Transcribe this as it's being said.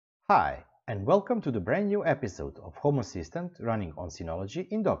Hi, and welcome to the brand new episode of Home Assistant running on Synology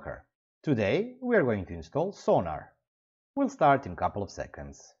in Docker. Today we are going to install Sonarr. We'll start in a couple of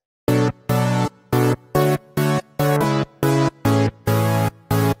seconds.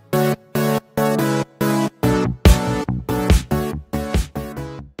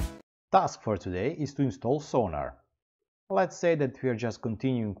 Task for today is to install Sonarr. Let's say that we are just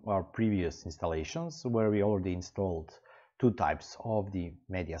continuing our previous installations where we already installed two types of the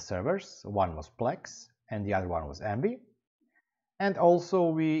media servers. One was Plex and the other one was Envy. And also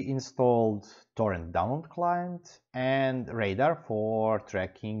we installed torrent download client and Radar for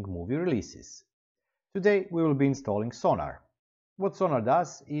tracking movie releases. Today we will be installing Sonarr. What Sonarr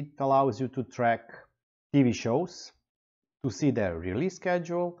does, it allows you to track TV shows, to see their release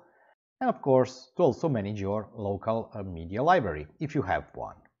schedule, and of course to also manage your local media library if you have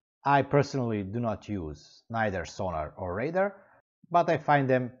one. I personally do not use neither Sonarr or Radar, but I find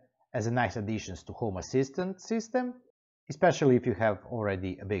them as a nice additions to Home Assistant system, especially if you have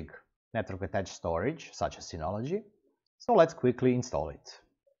already a big network attached storage such as Synology. So let's quickly install it.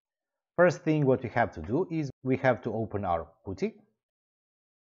 First thing what we have to do is we have to open our PuTTY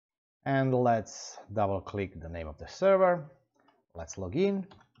and let's double click the name of the server. Let's log in.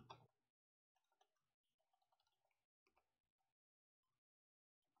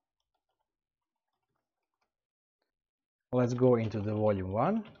 Let's go into the volume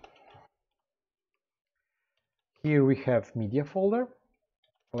 1. Here we have media folder.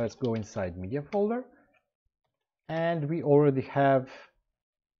 Let's go inside media folder. And we already have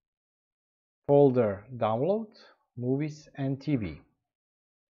folder download, movies and TV.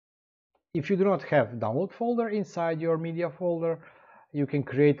 If you do not have download folder inside your media folder, you can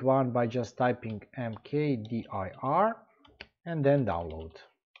create one by just typing mkdir and then download.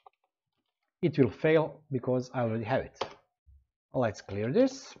 It will fail because I already have it. Let's clear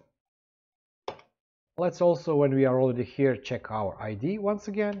this. Let's also, when we are already here, check our ID once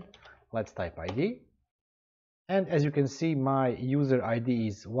again. Let's type ID. And as you can see, my user ID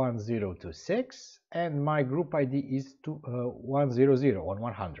is 1026 and my group ID is 100 on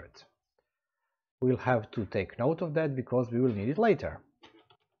 100. We'll have to take note of that because we will need it later.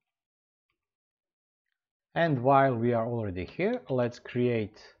 And while we are already here, let's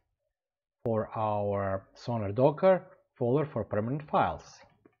create for our Sonarr Docker folder for permanent files.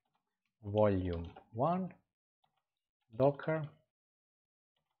 Volume 1, Docker,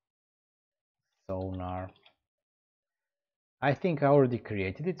 Sonarr. I think I already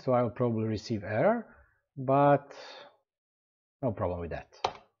created it, so I will probably receive error, but no problem with that.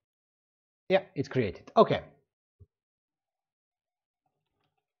 Yeah, it's created. Okay.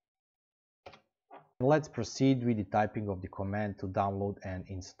 Let's proceed with the typing of the command to download and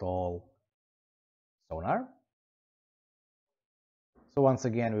install Sonarr. So once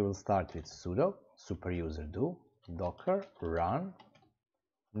again, we will start with sudo superuser do docker run.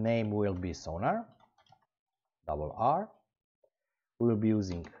 Name will be Sonarr, $R. We will be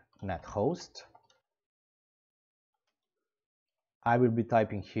using nethost. I will be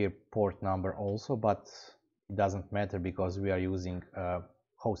typing here port number also, but it doesn't matter because we are using a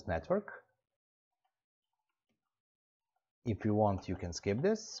host network. If you want, you can skip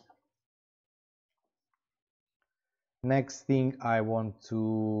this. Next thing I want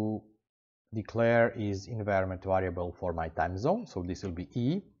to declare is environment variable for my time zone. So this will be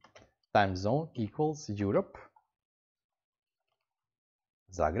E, time zone equals Europe,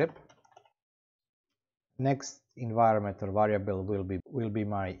 Zagreb. Next environmental variable will be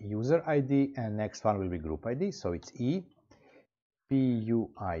my user ID, and next one will be group ID. So it's E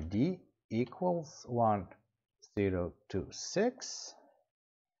PUID equals 1026,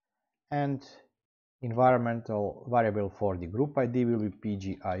 and environmental variable for the group ID will be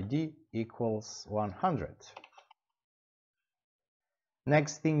PGID equals 100.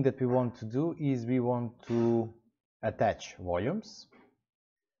 Next thing that we want to do is we want to attach volumes.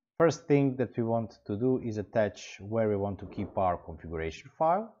 First thing that we want to do is attach where we want to keep our configuration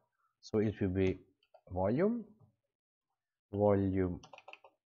file. So it will be volume 1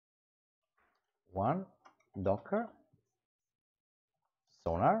 Docker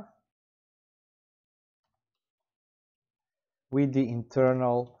Sonarr with the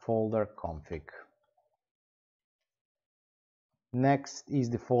internal folder config. Next is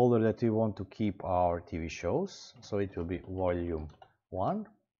the folder that we want to keep our TV shows. So it will be volume 1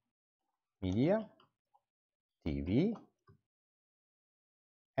 media TV,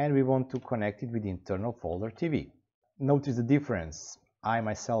 and we want to connect it with the internal folder TV. Notice the difference. I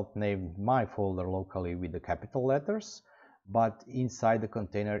myself named my folder locally with the capital letters, but inside the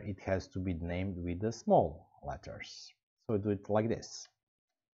container it has to be named with the small letters. So do it like this.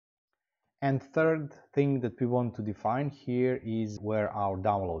 And third thing that we want to define here is where our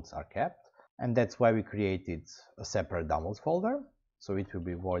downloads are kept, and that's why we created a separate downloads folder. So it will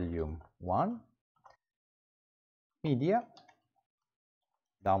be volume 1 media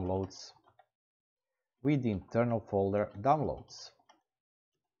downloads with the internal folder downloads.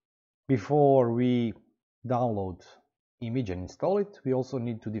 Before we download image and install it, we also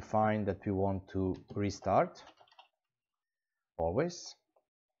need to define that we want to restart always.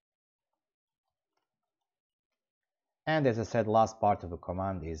 And as I said, last part of the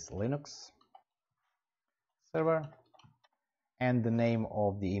command is Linux server, and the name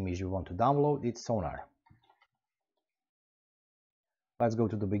of the image you want to download is Sonarr. Let's go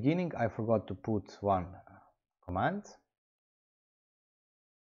to the beginning. I forgot to put one command.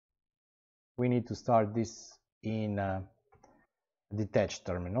 We need to start this in detached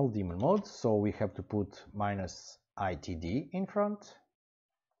terminal daemon mode, so we have to put -itd in front,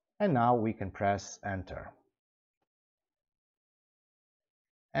 and now we can press enter.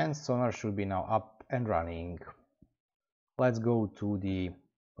 And Sonarr should be now up and running. Let's go to the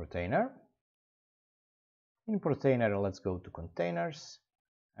container. In container, let's go to containers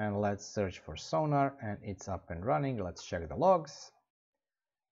and let's search for Sonarr, and it's up and running. Let's check the logs.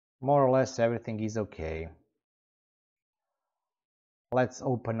 More or less everything is okay. Let's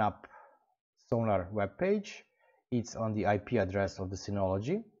open up Sonarr web page. It's on the IP address of the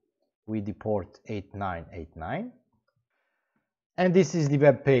Synology with the port 8989. And this is the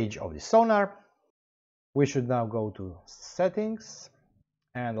web page of the Sonarr. We should now go to settings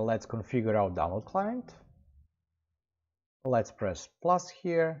and let's configure our download client. Let's press plus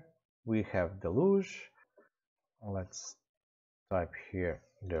here. We have Deluge. Let's type here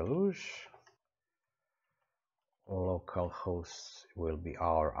Deluge. Localhost will be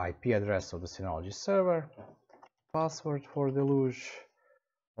our IP address of the Synology server. Password for Deluge.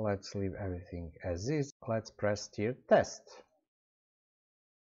 Let's leave everything as is. Let's press tier test.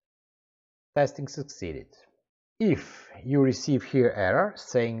 Testing succeeded. If you receive here error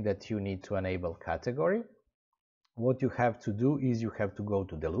saying that you need to enable category, what you have to do is you have to go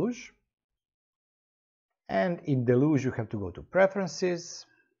to Deluge, and in Deluge you have to go to Preferences,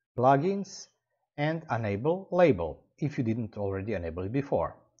 Plugins, and Enable Label if you didn't already enable it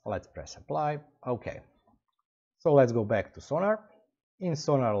before. Let's press Apply. OK. So let's go back to Sonarr. In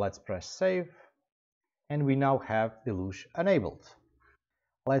Sonarr, let's press Save, and we now have Deluge enabled.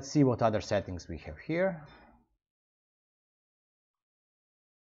 Let's see what other settings we have here.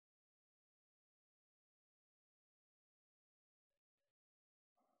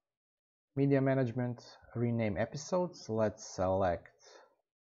 Media management, rename episodes. Let's select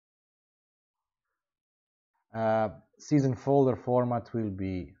season folder format will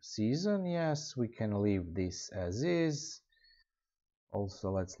be season. Yes, we can leave this as is. Also,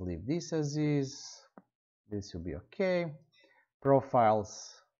 let's leave this as is. This will be okay.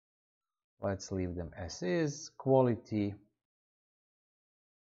 Profiles, let's leave them as is. Quality,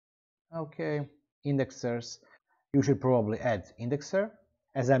 okay. Indexers, you should probably add indexer.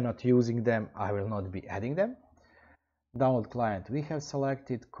 As I'm not using them, I will not be adding them. Download client, we have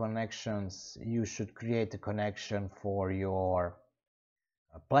selected. Connections, you should create a connection for your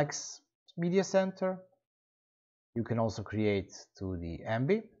Plex media center. You can also create to the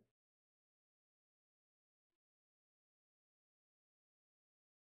MB.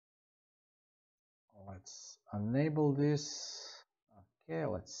 Let's enable this. Okay,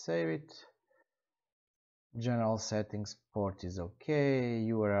 let's save it. General settings, port is okay.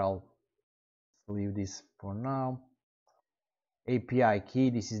 URL, leave this for now. API key,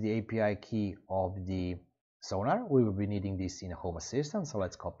 this is the API key of the Sonarr. We will be needing this in a Home Assistant, so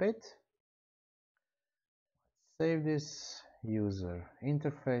let's copy it. Save this. User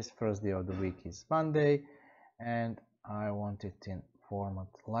interface, first day of the week is Monday, and I want it in format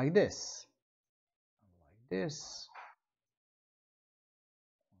like this. Like this.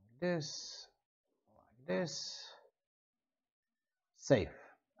 Like this. Like this. Save.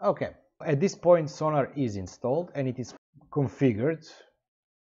 Okay. At this point, Sonarr is installed and it is configured,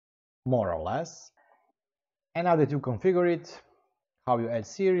 more or less. And now that you configure it, how you add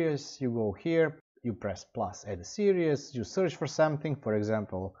series, you go here, you press plus, add a series, you search for something, for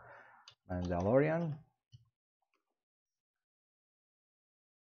example, Mandalorian.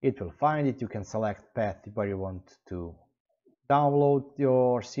 It will find it. You can select path where you want to download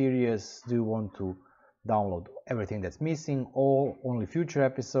your series. Do you want to download everything that's missing, or only future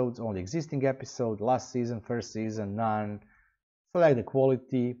episodes, only existing episode, last season, first season, none. Select the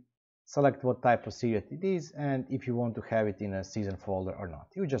quality, select what type of series it is, and if you want to have it in a season folder or not.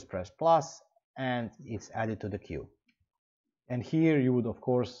 You just press plus and it's added to the queue. And here you would of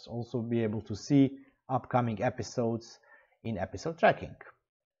course also be able to see upcoming episodes in episode tracking.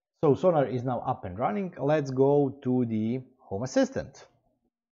 So Sonarr is now up and running. Let's go to the Home Assistant.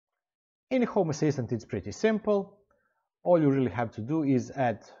 In Home Assistant it's pretty simple. All you really have to do is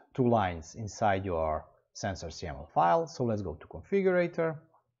add 2 lines inside your sensors.yaml file. So let's go to Configurator.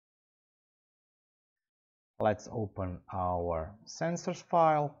 Let's open our sensors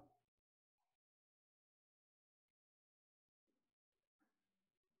file.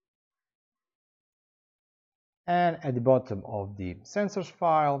 And at the bottom of the sensors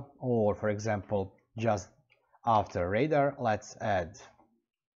file, or for example, just after radar, let's add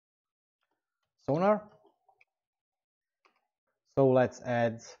Sonarr. So let's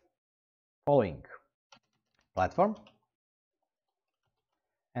add following platform,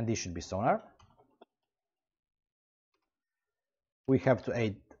 and this should be Sonarr. We have to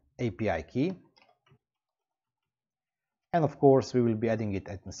add API key, and of course we will be adding it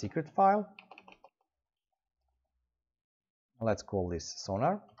at the secret file. Let's call this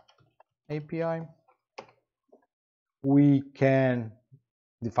Sonarr API. We can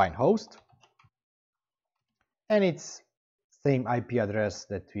define host, and it's same IP address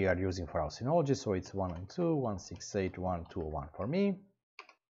that we are using for our Synology, so it's 192.168.1.201 for me.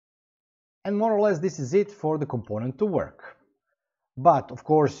 And more or less this is it for the component to work. But of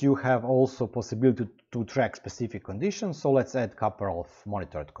course you have also possibility to track specific conditions, so let's add a couple of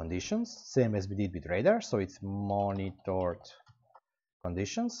monitored conditions, same as we did with radar, so it's monitored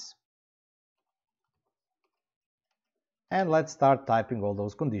conditions. And let's start typing all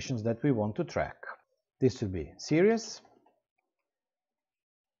those conditions that we want to track. This should be series.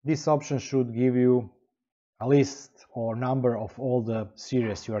 This option should give you a list or number of all the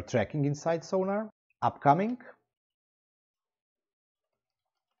series you are tracking inside Sonarr. Upcoming.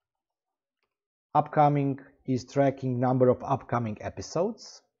 Upcoming is tracking number of upcoming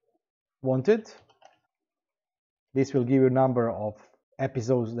episodes. Wanted. This will give you number of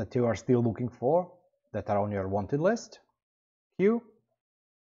episodes that you are still looking for, that are on your wanted list. Queue.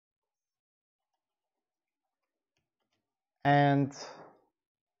 And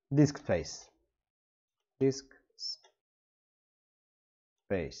disk space. Disk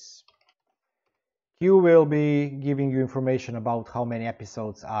space. Queue will be giving you information about how many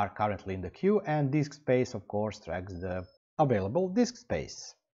episodes are currently in the queue, and disk space of course tracks the available disk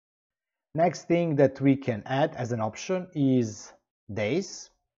space. Next thing that we can add as an option is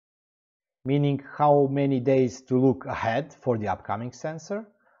days, meaning how many days to look ahead for the upcoming sensor.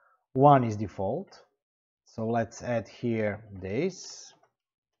 1 is default, so let's add here days,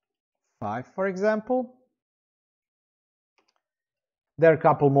 5 for example. There are a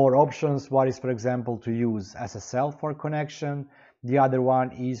couple more options. One is, for example, to use SSL for connection. The other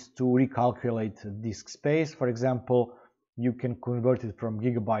one is to recalculate disk space. For example, you can convert it from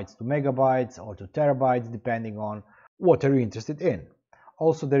gigabytes to megabytes or to terabytes, depending on what are you interested in.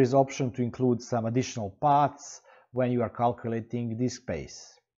 Also, there is option to include some additional paths when you are calculating disk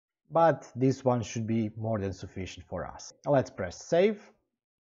space. But this one should be more than sufficient for us. Let's press save.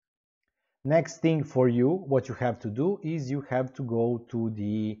 Next thing for you, what you have to do is you have to go to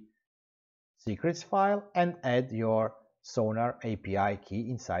the secrets file and add your Sonarr API key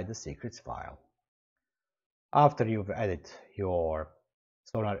inside the secrets file. After you've added your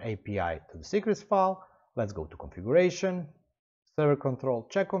Sonarr API to the secrets file, let's go to configuration, server control,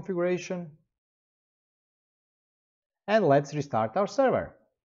 check configuration, and let's restart our server.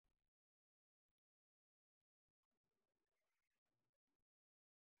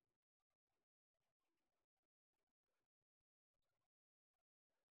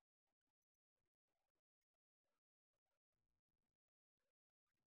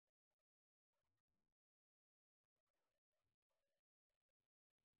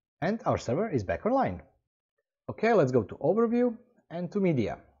 And our server is back online. Okay, let's go to overview and to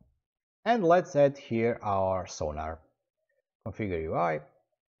media. And let's add here our Sonarr. Configure UI.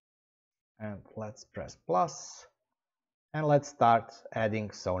 And let's press plus. And let's start adding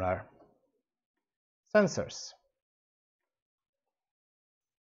Sonarr sensors.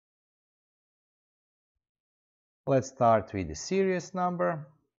 Let's start with the series number.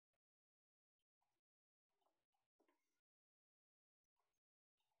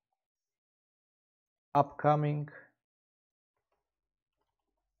 Upcoming,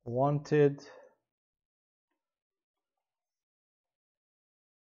 wanted,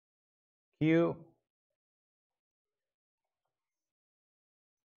 queue,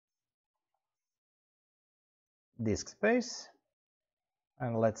 disk space,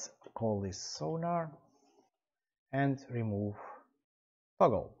 and let's call this Sonarr, and remove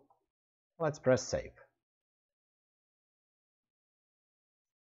toggle. Let's press save.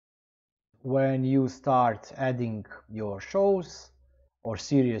 when you start adding your shows or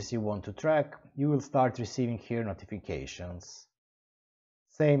series you want to track, you will start receiving here notifications.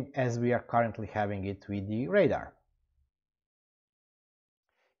 Same as we are currently having it with the radar.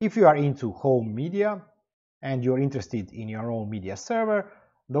 If you are into home media and you're interested in your own media server,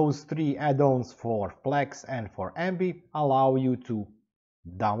 those three add-ons for Plex and for Ambi allow you to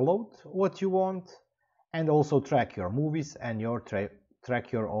download what you want and also track your movies and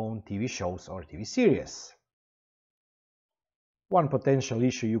track your own TV shows or TV series. One potential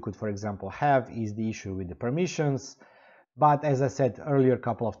issue you could, for example, have is the issue with the permissions. But as I said earlier a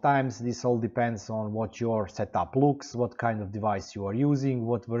couple of times, this all depends on what your setup looks, what kind of device you are using,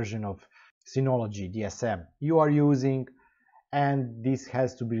 what version of Synology DSM you are using, and this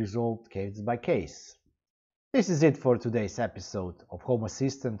has to be resolved case by case. This is it for today's episode of Home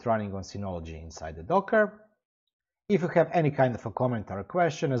Assistant running on Synology inside the Docker. If you have any kind of a comment or a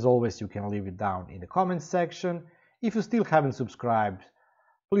question, as always, you can leave it down in the comments section. If you still haven't subscribed,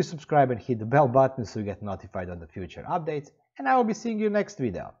 please subscribe and hit the bell button so you get notified on the future updates, and I will be seeing you next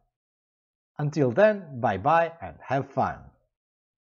video. Until then, bye bye and have fun!